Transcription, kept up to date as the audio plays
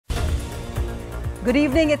Good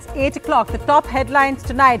evening, it's 8 o'clock. The top headlines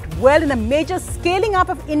tonight. Well, in a major scaling up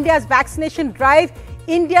of India's vaccination drive,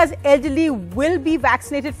 India's elderly will be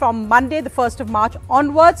vaccinated from Monday, the 1st of March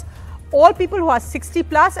onwards. All people who are 60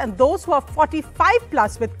 plus and those who are 45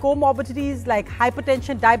 plus with comorbidities like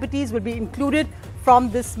hypertension, diabetes will be included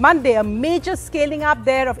from this Monday. A major scaling up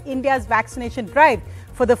there of India's vaccination drive.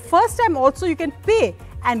 For the first time also, you can pay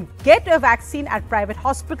and get a vaccine at private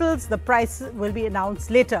hospitals. The price will be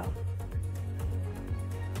announced later.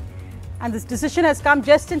 And this decision has come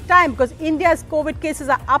just in time because India's COVID cases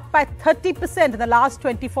are up by 30% in the last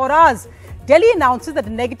 24 hours. Delhi announces that a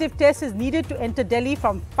negative test is needed to enter Delhi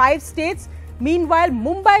from 5 states. Meanwhile,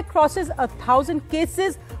 Mumbai crosses 1,000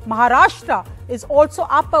 cases. Maharashtra is also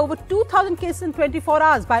up by over 2,000 cases in 24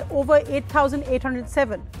 hours by over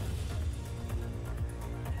 8,807.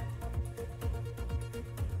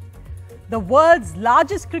 The world's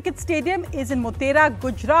largest cricket stadium is in Motera,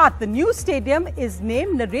 Gujarat. The new stadium is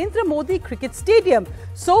named Narendra Modi Cricket Stadium.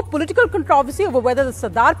 So, political controversy over whether the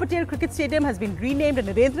Sardar Patel Cricket Stadium has been renamed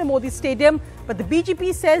Narendra Modi Stadium. But the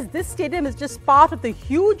BJP says this stadium is just part of the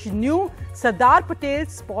huge new Sardar Patel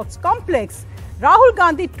Sports Complex. Rahul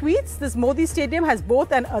Gandhi tweets, this Modi Stadium has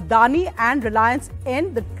both an Adani and Reliance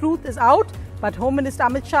end. The truth is out. But Home Minister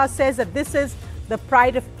Amit Shah says that this is the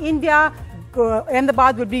pride of India.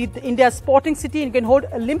 Ahmedabad will be India's sporting city and you can hold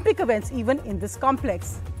Olympic events even in this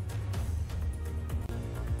complex.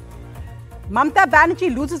 Mamata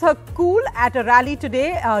Banerjee loses her cool at a rally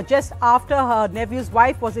today just after her nephew's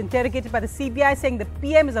wife was interrogated by the CBI saying the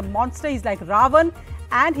PM is a monster, he's like Ravan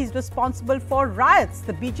and he's responsible for riots.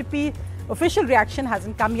 The BJP official reaction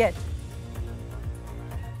hasn't come yet.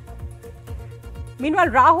 Meanwhile,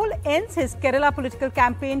 Rahul ends his Kerala political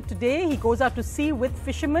campaign today. He goes out to sea with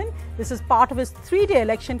fishermen. This is part of his 3-day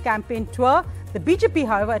election campaign tour. The BJP,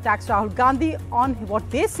 however, attacks Rahul Gandhi on what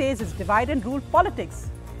they say is his divide and rule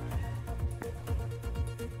politics.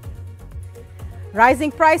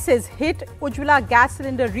 Rising prices hit Ujjwala gas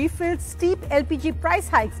cylinder refills. Steep LPG price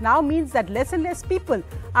hikes now means that less and less people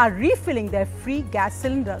are refilling their free gas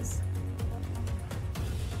cylinders.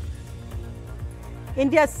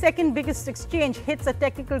 India's second biggest exchange hits a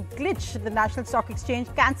technical glitch. The National Stock Exchange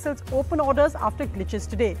cancels open orders after glitches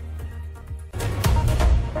today.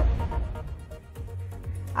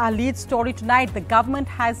 Our lead story tonight, the government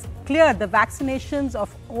has cleared the vaccinations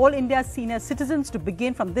of all India's senior citizens to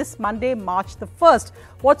begin from this Monday, March the 1st.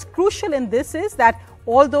 What's crucial in this is that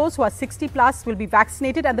all those who are 60 plus will be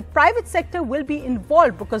vaccinated and the private sector will be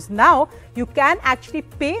involved because now you can actually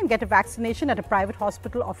pay and get a vaccination at a private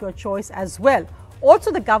hospital of your choice as well.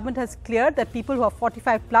 Also, the government has cleared that people who are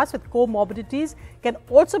 45 plus with comorbidities can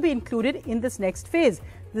also be included in this next phase.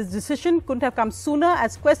 This decision couldn't have come sooner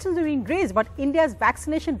as questions are being raised about India's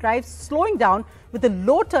vaccination drive slowing down with the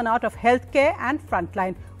low turnout of healthcare and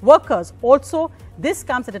frontline workers. Also, this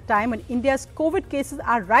comes at a time when India's COVID cases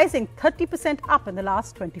are rising 30% up in the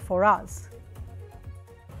last 24 hours.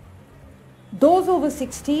 Those over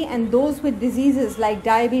 60 and those with diseases like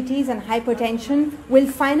diabetes and hypertension will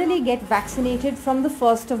finally get vaccinated from the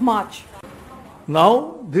 1st of March.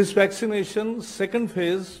 Now, this vaccination second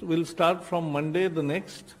phase will start from Monday the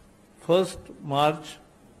next, 1st March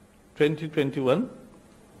 2021.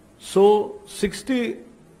 So, 60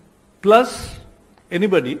 plus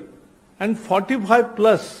anybody and 45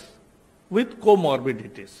 plus with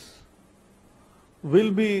comorbidities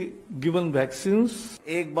will be given vaccines.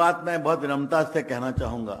 एक बात मैं बहुत विनम्रता से कहना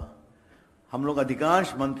चाहूंगा, हम लोग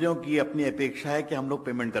अधिकांश मंत्रियों की अपनी अपेक्षा है कि हम लोग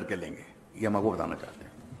पेमेंट करके लेंगे, ये हम आपको बताना चाहते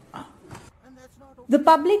हैं. The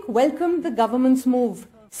public welcomed the government's move.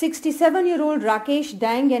 67-year-old Rakesh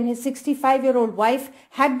Dang and his 65-year-old wife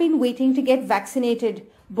had been waiting to get vaccinated.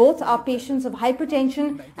 Both are patients of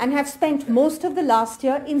hypertension and have spent most of the last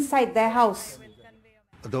year inside their house.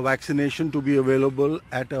 The vaccination to be available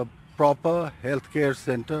at a proper healthcare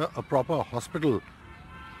center, a proper hospital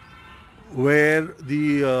where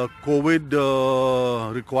the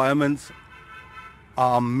COVID requirements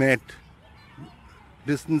are met,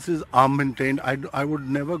 distances are maintained. I would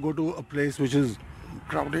never go to a place which is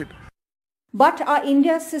crowded. But are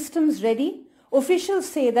India's systems ready? Officials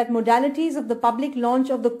say that modalities of the public launch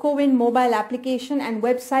of the co-win mobile application and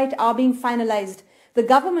website are being finalized. The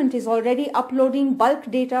government is already uploading bulk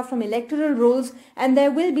data from electoral rolls and there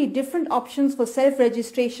will be different options for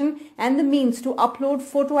self-registration and the means to upload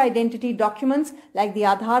photo identity documents like the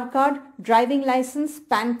Aadhaar card, driving license,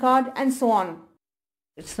 PAN card and so on.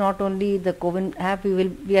 It's not only the COVID app,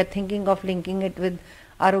 we are thinking of linking it with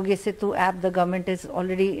Arogya Setu app, the government is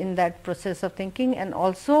already in that process of thinking, and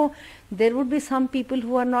also there would be some people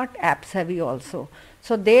who are not app savvy also.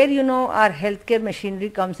 So there, you know, our healthcare machinery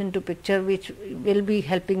comes into picture, which will be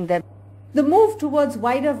helping them. The move towards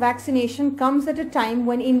wider vaccination comes at a time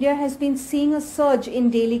when India has been seeing a surge in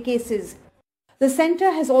daily cases. The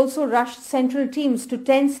centre has also rushed central teams to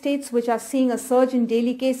 10 states which are seeing a surge in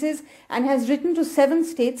daily cases and has written to 7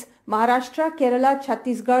 states, Maharashtra, Kerala,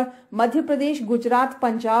 Chhattisgarh, Madhya Pradesh, Gujarat,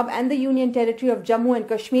 Punjab and the Union Territory of Jammu and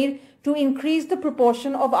Kashmir to increase the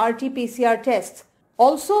proportion of RT-PCR tests.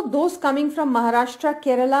 Also, those coming from Maharashtra,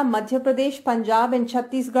 Kerala, Madhya Pradesh, Punjab and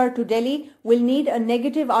Chhattisgarh to Delhi will need a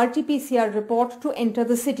negative RT-PCR report to enter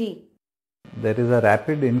the city. There is a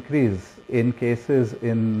rapid increase in cases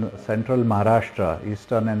in central Maharashtra,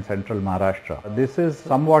 eastern and central Maharashtra. This is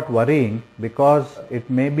somewhat worrying because it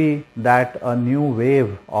may be that a new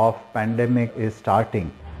wave of pandemic is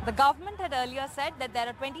starting. The government had earlier said that there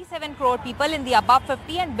are 27 crore people in the above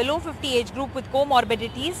 50 and below 50 age group with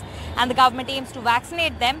co-morbidities, and the government aims to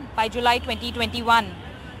vaccinate them by July 2021.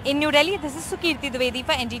 In New Delhi, this is Sukirti Dwivedi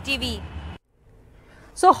for NDTV.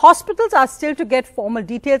 So hospitals are still to get formal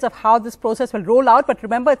details of how this process will roll out. But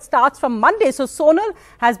remember, it starts from Monday. So Sonal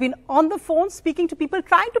has been on the phone speaking to people,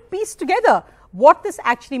 trying to piece together what this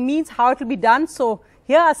actually means, how it will be done. So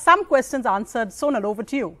here are some questions answered. Sonal, over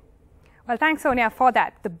to you. Well, thanks, Sonia, for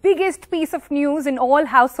that. The biggest piece of news in all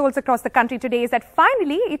households across the country today is that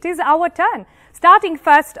finally it is our turn. Starting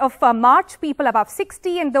 1st of March, people above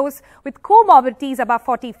 60 and those with comorbidities above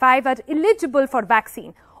 45 are eligible for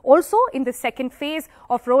vaccine. Also, in the second phase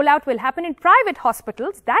of rollout will happen in private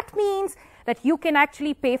hospitals. That means that you can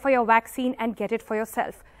actually pay for your vaccine and get it for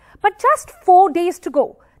yourself. But just 4 days to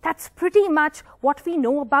go. That's pretty much what we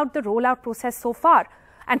know about the rollout process so far.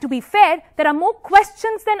 And to be fair, there are more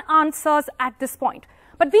questions than answers at this point.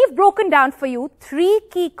 But we've broken down for you 3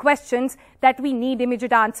 key questions that we need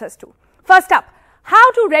immediate answers to. First up,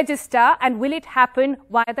 how to register and will it happen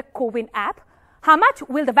via the co-win app? How much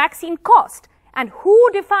will the vaccine cost? And who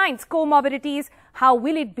defines comorbidities? How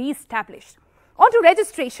will it be established? On to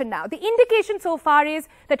registration now. The indication so far is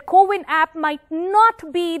that co-win app might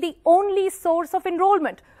not be the only source of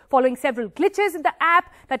enrollment. Following several glitches in the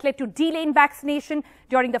app that led to delay in vaccination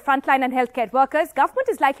during the frontline and healthcare workers, government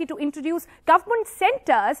is likely to introduce government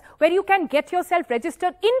centres where you can get yourself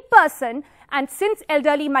registered in person. And since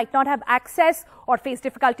elderly might not have access or face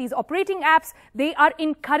difficulties operating apps, they are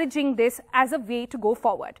encouraging this as a way to go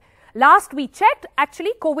forward. Last we checked,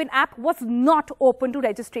 actually, co-win app was not open to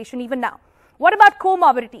registration even now. What about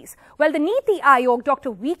comorbidities? Well, the Niti Aayog,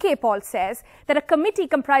 Dr. V.K. Paul says that a committee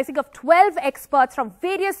comprising of 12 experts from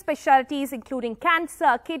various specialties, including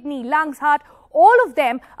cancer, kidney, lungs, heart, all of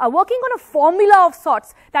them are working on a formula of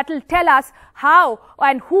sorts that will tell us how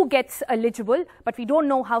and who gets eligible. But we don't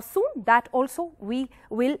know how soon. That also we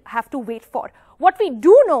will have to wait for. What we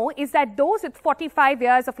do know is that those with 45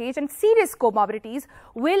 years of age and serious comorbidities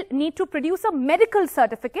will need to produce a medical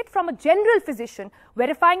certificate from a general physician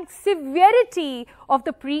verifying severity of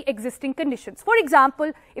the pre-existing conditions. For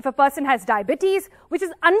example, if a person has diabetes, which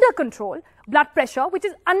is under control, blood pressure, which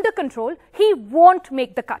is under control, he won't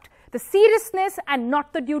make the cut. The seriousness and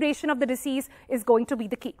not the duration of the disease is going to be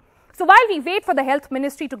the key. So while we wait for the health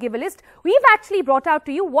ministry to give a list, we've actually brought out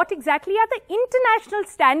to you what exactly are the international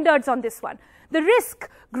standards on this one. The risk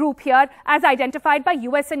group here as identified by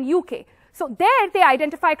US and UK. So there they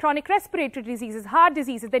identify chronic respiratory diseases, heart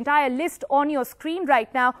diseases, the entire list on your screen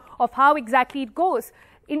right now of how exactly it goes.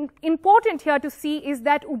 Important here to see is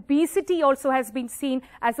that obesity also has been seen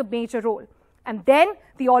as a major role. And then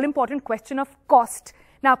the all-important question of cost.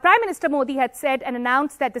 Now, Prime Minister Modi had said and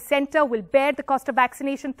announced that the centre will bear the cost of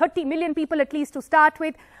vaccination, 30 million people at least to start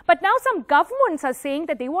with. But now some governments are saying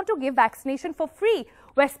that they want to give vaccination for free.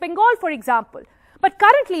 West Bengal, for example. But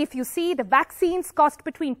currently, if you see, the vaccines cost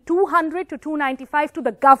between 200 to 295 to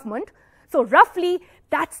the government. So roughly,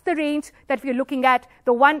 that's the range that we're looking at.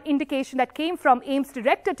 The one indication that came from AIIMS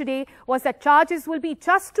director today was that charges will be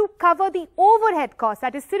just to cover the overhead costs,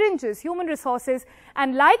 that is syringes, human resources.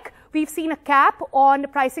 And like we've seen a cap on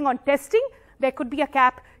pricing on testing, there could be a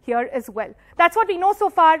cap here as well. That's what we know so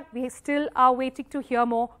far. We still are waiting to hear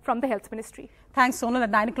more from the Health Ministry. Thanks, Sonal.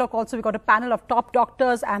 At 9 o'clock also, we got a panel of top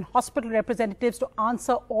doctors and hospital representatives to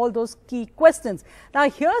answer all those key questions. Now,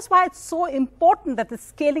 here's why it's so important that the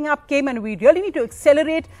scaling up came and we really need to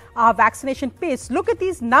accelerate our vaccination pace. Look at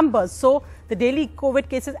these numbers. So, the daily COVID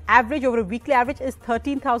cases average over a weekly average is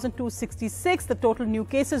 13,266. The total new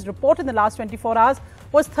cases reported in the last 24 hours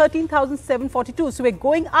was 13,742. So, we're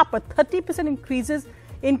going up, a 30% increases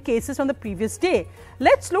in cases from the previous day.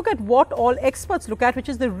 Let's look at what all experts look at, which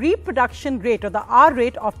is the reproduction rate or the R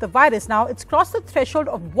rate of the virus. Now, it's crossed the threshold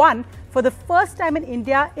of 1 for the first time in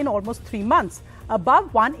India in almost 3 months.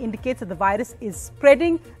 Above 1 indicates that the virus is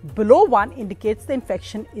spreading. Below 1 indicates the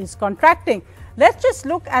infection is contracting. Let's just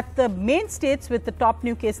look at the main states with the top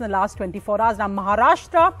new case in the last 24 hours. Now,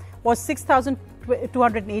 Maharashtra was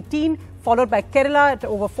 6,218, followed by Kerala at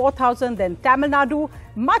over 4,000, then Tamil Nadu,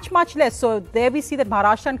 much less. So there we see that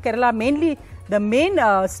Maharashtra and Kerala mainly the main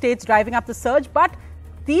states driving up the surge, but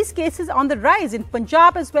these cases on the rise in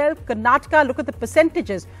Punjab as well, Karnataka. Look at the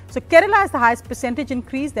percentages. So Kerala has the highest percentage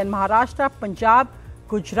increase, then Maharashtra, Punjab,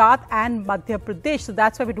 Gujarat and Madhya Pradesh. So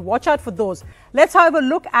that's why we have to watch out for those. Let's, however,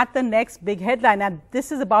 look at the next big headline. And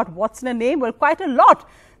this is about what's in a name. Well, quite a lot.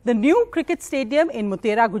 The new cricket stadium in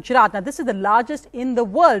Motera, Gujarat. Now, this is the largest in the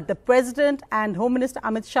world. The President and Home Minister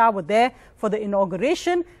Amit Shah were there for the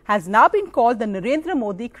inauguration. Has now been called the Narendra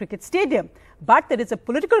Modi Cricket Stadium. But there is a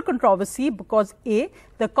political controversy because A,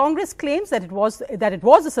 the Congress claims that it was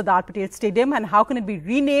the Sardar Patel Stadium, and how can it be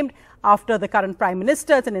renamed after the current Prime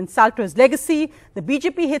Minister? It's an insult to his legacy. The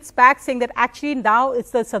BJP hits back saying that actually now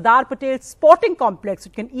it's the Sardar Patel Sporting Complex.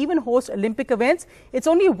 It can even host Olympic events. It's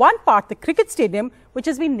only one part, the cricket stadium, which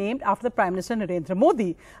has been named after the Prime Minister Narendra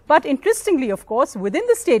Modi. But interestingly, of course, within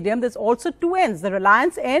the stadium, there's also two ends, the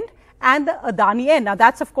Reliance end and the Adani end. Now,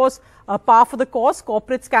 that's, of course, a par for the course.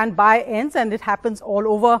 Corporates can buy ends, and it happens all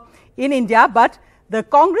over in India. But the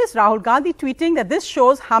Congress, Rahul Gandhi tweeting that this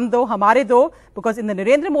shows hum do, hamare do, because in the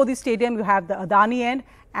Narendra Modi Stadium, you have the Adani end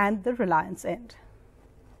and the Reliance end.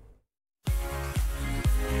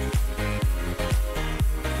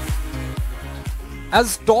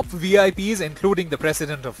 As top VIPs, including the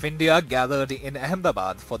President of India, gathered in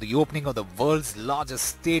Ahmedabad for the opening of the world's largest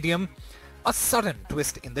stadium, a sudden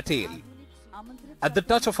twist in the tale. At the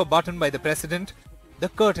touch of a button by the President, the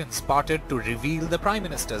curtains parted to reveal the Prime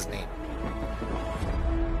Minister's name.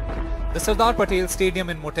 The Sardar Patel Stadium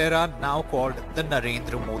in Motera, now called the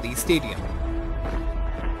Narendra Modi Stadium.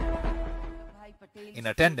 In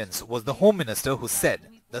attendance was the Home Minister, who said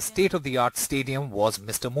the state-of-the-art stadium was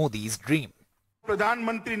Mr. Modi's dream.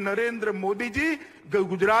 प्रधानमंत्री नरेंद्र मोदी जी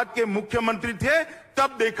गुजरात के मुख्यमंत्री थे,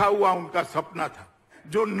 तब देखा हुआ उनका सपना था,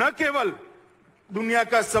 जो न केवल दुनिया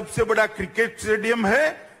का सबसे बड़ा क्रिकेट स्टेडियम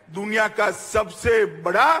है, दुनिया का सबसे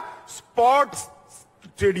बड़ा स्पोर्ट्स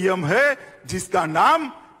स्टेडियम है, जिसका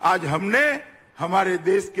नाम आज हमने हमारे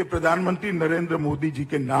देश के प्रधानमंत्री नरेंद्र मोदी जी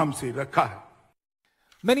के नाम से रखा है.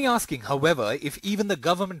 Many asking, however, if even the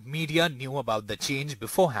government media knew about the change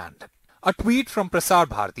beforehand. A tweet from Prasar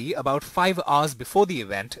Bharati about 5 hours before the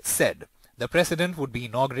event said the President would be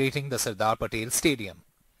inaugurating the Sardar Patel Stadium.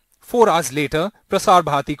 4 hours later, Prasar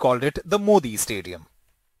Bharati called it the Modi Stadium.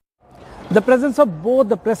 The presence of both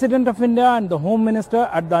the President of India and the Home Minister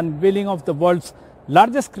at the unveiling of the world's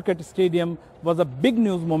largest cricket stadium was a big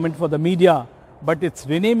news moment for the media, but its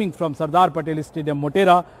renaming from Sardar Patel Stadium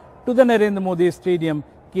Motera to the Narendra Modi Stadium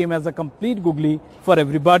came as a complete googly for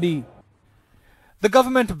everybody. The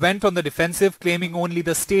government went on the defensive, claiming only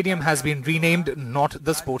the stadium has been renamed, not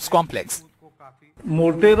the sports complex.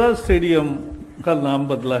 Motera stadium का नाम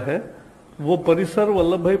बदला है, वो परिसर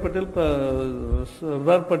वल्लभ भाई पटेल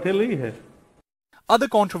सरदार पटेल ही है. Other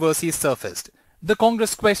controversies surfaced. The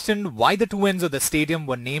Congress questioned why the two ends of the stadium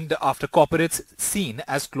were named after corporates seen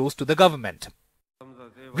as close to the government.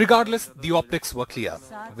 Regardless, the optics were clear.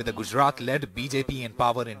 With the Gujarat-led BJP in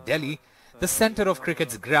power in Delhi, the centre of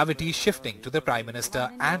cricket's gravity shifting to the Prime Minister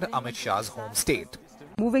and Amit Shah's home state.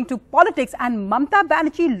 Moving to politics, and Mamata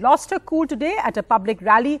Banerjee lost her cool today at a public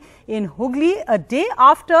rally in Hooghly, a day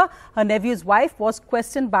after her nephew's wife was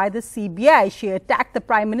questioned by the CBI. She attacked the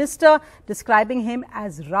Prime Minister, describing him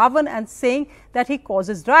as Ravan and saying that he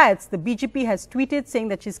causes riots. The BJP has tweeted saying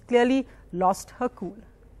that she's clearly lost her cool.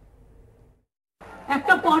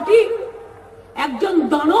 একটা party একজন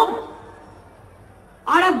দানব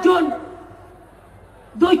আর একজন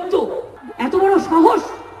দৈত্য, এত বড় সাহস!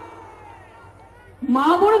 মা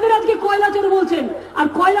বোনদের আজকে কয়লা চোর বলছেন, আর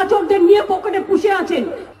কয়লা চোরদের নিয়ে পকেটে পুষে আছেন।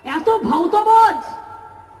 এত ভাওতাবাজ,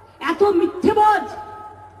 এত মিথ্যেবাজ,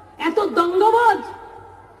 এত দঙ্গবাজ,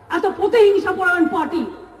 এত প্রতিহিংসা পরায়ণ পার্টি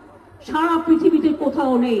সারা পৃথিবীতে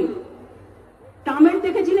কোথাও নেই। ট্রাম্পের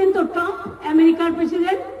দেখেছিলেন তো, ট্রাম্প আমেরিকার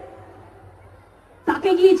প্রেসিডেন্ট, তাকে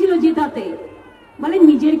গিয়েছিল জেতাতে, মানে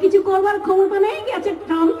নিজের কিছু করবার ক্ষমতা নেই, গেছে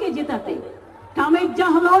ট্রাম্পকে জেতাতে। ট্রাম্পের যা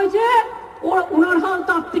হাল হয়েছে, ওনার হাল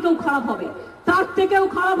তার থেকেও খারাপ হবে, তার থেকেও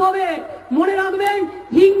খারাপ হবে। মনে রাখবেন,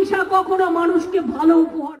 হিংসা কখনো মানুষকে ভালো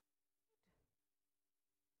উপহার।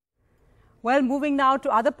 Well, moving now to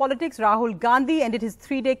other politics, Rahul Gandhi ended his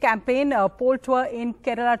 3-day campaign poll tour in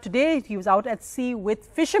Kerala today. He was out at sea with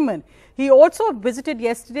fishermen. He also visited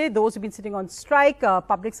yesterday those who've been sitting on strike,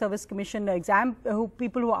 Public Service Commission exam,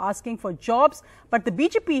 people who are asking for jobs. But the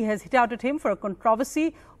BJP has hit out at him for a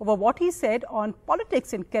controversy over what he said on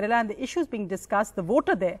politics in Kerala and the issues being discussed, the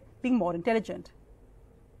voter there being more intelligent.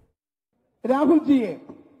 Rahul ji,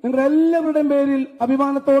 നിങ്ങളെല്ലാവരുടെയും പേരിൽ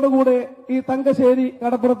അഭിമാനത്തോടുകൂടെ ഈ തങ്കശ്ശേരി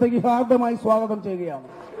കടപ്പുറത്തേക്ക് ഹാർദമായി സ്വാഗതം ചെയ്യുകയാണ്.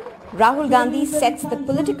 Rahul Gandhi sets the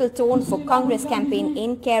political tone for Congress campaign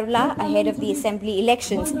in Kerala ahead of the assembly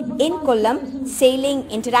elections. In Kollam, sailing,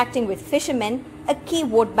 interacting with fishermen, a key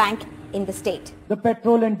vote bank in the state. The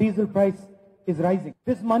petrol and diesel price is rising.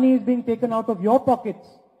 This money is being taken out of your pockets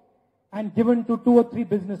and given to 2 or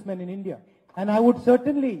 3 businessmen in India. And I would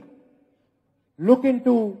certainly look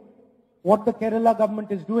into what the Kerala government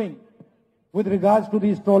is doing with regards to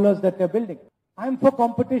these trawlers that they're building. I'm for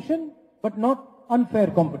competition, but not unfair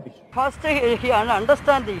competition. First, he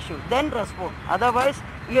understand the issue, then respond. Otherwise,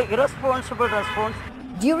 irresponsible response.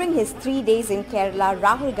 During his 3 days in Kerala,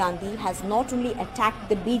 Rahul Gandhi has not only attacked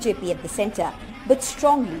the BJP at the centre, but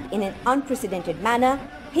strongly, in an unprecedented manner,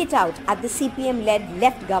 hit out at the CPM-led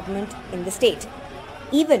left government in the state,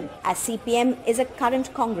 even as CPM is a current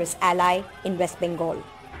Congress ally in West Bengal.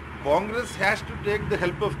 Congress has to take the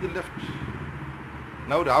help of the left.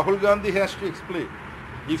 Now Rahul Gandhi has to explain.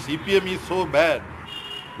 If CPM is so bad,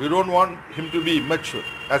 we don't want him to be mature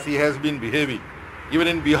as he has been behaving, even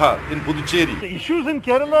in Bihar, in Puducherry. The issues in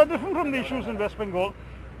Kerala are different from the issues in West Bengal.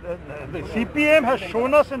 The CPM has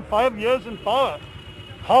shown us in 5 years in power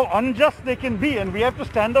how unjust they can be, and we have to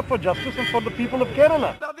stand up for justice and for the people of Kerala.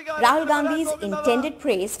 Rahul Gandhi's intended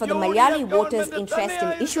praise for the Malayali voters' interest in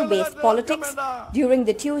issue-based politics during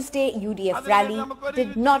the Tuesday UDF rally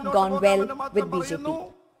did not gone well with BJP.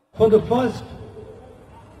 For the first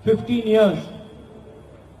 15 years,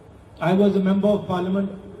 I was a member of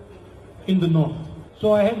parliament in the north.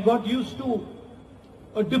 So I had got used to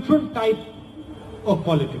a different type of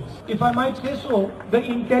politics. If I might say so, the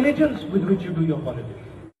intelligence with which you do your politics.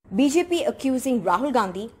 BJP accusing Rahul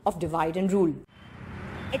Gandhi of divide and rule.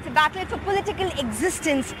 It's a battle for political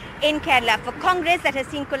existence in Kerala, for Congress that has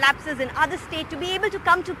seen collapses in other states to be able to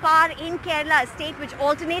come to power in Kerala, a state which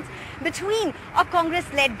alternates between a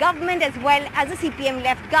Congress-led government as well as a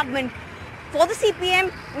CPM-led government. For the CPM,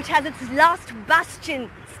 which has its last bastion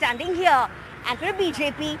standing here, and for a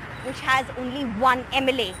BJP, which has only 1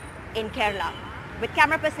 MLA in Kerala. With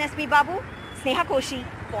camera person SP Babu, Sneha Koshi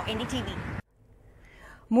for NDTV.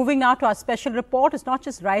 Moving now to our special report, it's not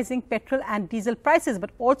just rising petrol and diesel prices,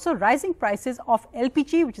 but also rising prices of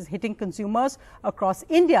LPG, which is hitting consumers across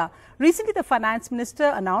India. Recently, the finance minister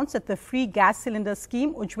announced that the free gas cylinder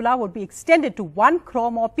scheme, Ujjwala, would be extended to 1 crore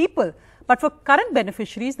more people. But for current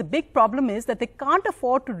beneficiaries, the big problem is that they can't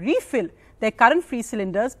afford to refill their current free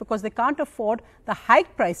cylinders because they can't afford the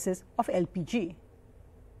hiked prices of LPG.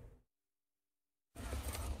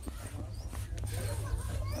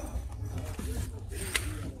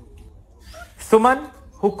 Suman,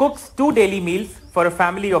 who cooks 2 daily meals for a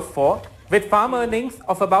family of 4 with farm earnings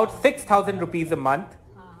of about 6,000 rupees a month,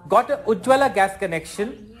 got a Ujjwala gas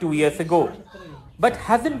connection 2 years ago, but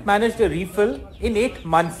hasn't managed a refill in 8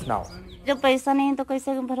 months now. जब पैसा नहीं तो कैसे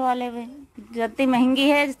भरवा लेवे, जितनी महंगी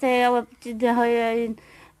है जैसे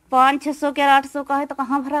 500-600 के 800 का है तो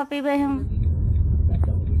कहाँ भरा पीवे हम.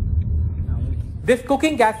 This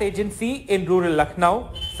cooking gas agency in rural Lucknow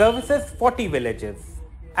services 40 villages.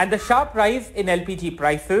 And the sharp rise in LPG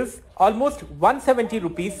prices, almost 170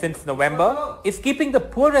 rupees since November, is keeping the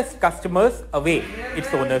poorest customers away,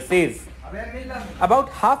 its owner says. About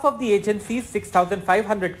half of the agency's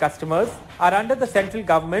 6,500 customers are under the central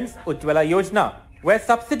government's Ujjwala Yojana, where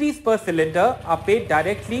subsidies per cylinder are paid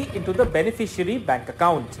directly into the beneficiary bank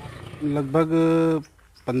account. लगभग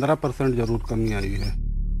 15% जरूर कमी आई है.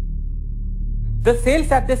 The sales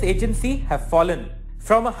at this agency have fallen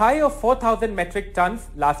from a high of 4,000 metric tons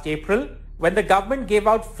last April, when the government gave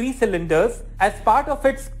out free cylinders as part of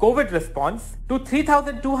its COVID response, to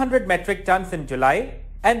 3,200 metric tons in July,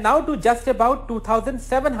 and now to just about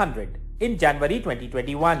 2,700 in January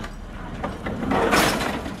 2021.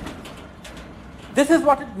 This is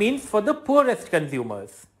what it means for the poorest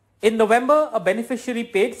consumers. In November, a beneficiary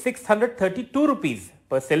paid 632 rupees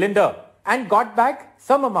per cylinder and got back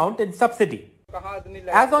some amount in subsidy.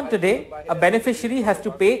 As on today, a beneficiary has to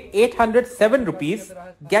pay 807 rupees,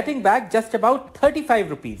 getting back just about 35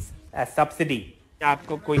 rupees as subsidy.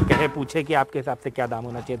 आपको कोई कहे पूछे कि आपके हिसाब से क्या दाम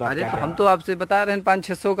होना चाहिए तो आप क्या कहें? हम तो आपसे बता रहे हैं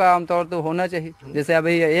 500-600 का आमतौर तो होना चाहिए. जैसे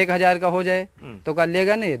अभी 1000 का हो जाए तो क्या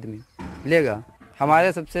लेगा नहीं आदमी? लेगा.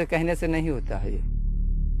 हमारे सबसे कहने से नहीं होता है ये.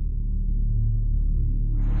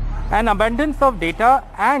 An abundance of data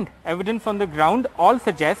and evidence on the ground all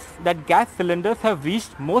suggests that gas cylinders have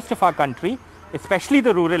reached most of our country, especially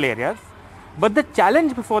the rural areas. But the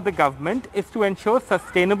challenge before the government is to ensure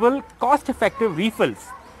sustainable, cost-effective refills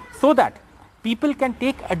so that people can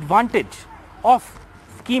take advantage of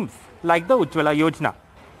schemes like the Ujjwala Yojana.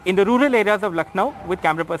 In the rural areas of Lucknow, with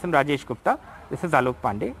camera person Rajesh Gupta, this is Alok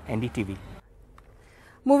Pandey, NDTV.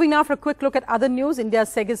 Moving now for a quick look at other news. India's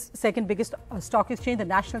second biggest stock exchange, the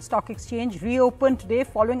National Stock Exchange, reopened today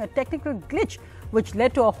following a technical glitch which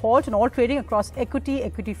led to a halt in all trading across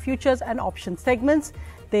equity futures and option segments.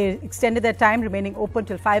 They extended their time, remaining open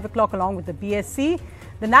till 5 o'clock along with the BSE.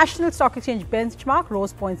 The National Stock Exchange benchmark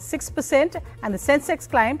rose 0.6% and the Sensex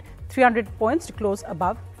climbed 300 points to close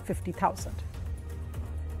above 50,000.